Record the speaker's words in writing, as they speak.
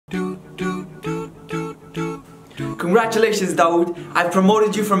Congratulations, Dawood. I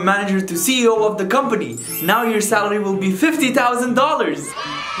promoted you from manager to CEO of the company. Now your salary will be $50,000.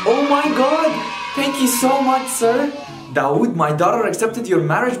 Oh my God! Thank you so much, sir. Dawood, my daughter accepted your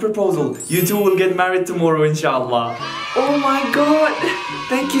marriage proposal. You two will get married tomorrow, inshallah. Oh my God!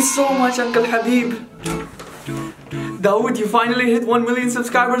 Thank you so much, Uncle Habib. Dawood, you finally hit 1 million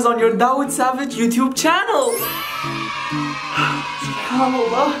subscribers on your Dawood Savage YouTube channel.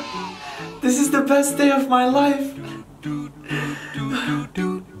 SubhanAllah. This is the best day of my life. Dawood.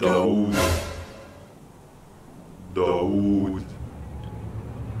 Dawood. Dawood.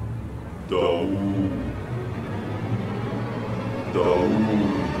 Dawood.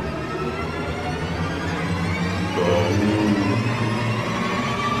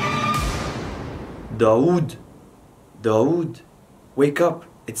 Dawood. Dawood. Wake up.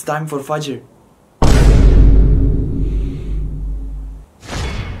 It's time for Fajr.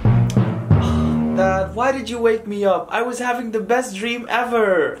 Dad, why did you wake me up? I was having the best dream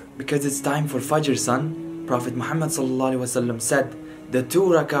ever. Because it's time for Fajr, son. Prophet Muhammad ﷺ said, the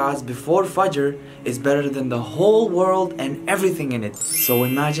 2 rak'ahs before Fajr is better than the whole world and everything in it. So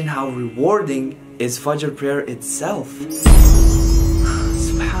imagine how rewarding is Fajr prayer itself.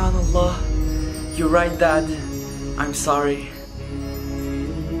 Subhanallah. You're right, Dad. I'm sorry.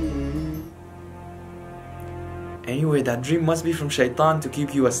 Anyway, that dream must be from Shaitan to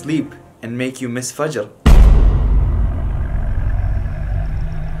keep you asleep and make you miss Fajr.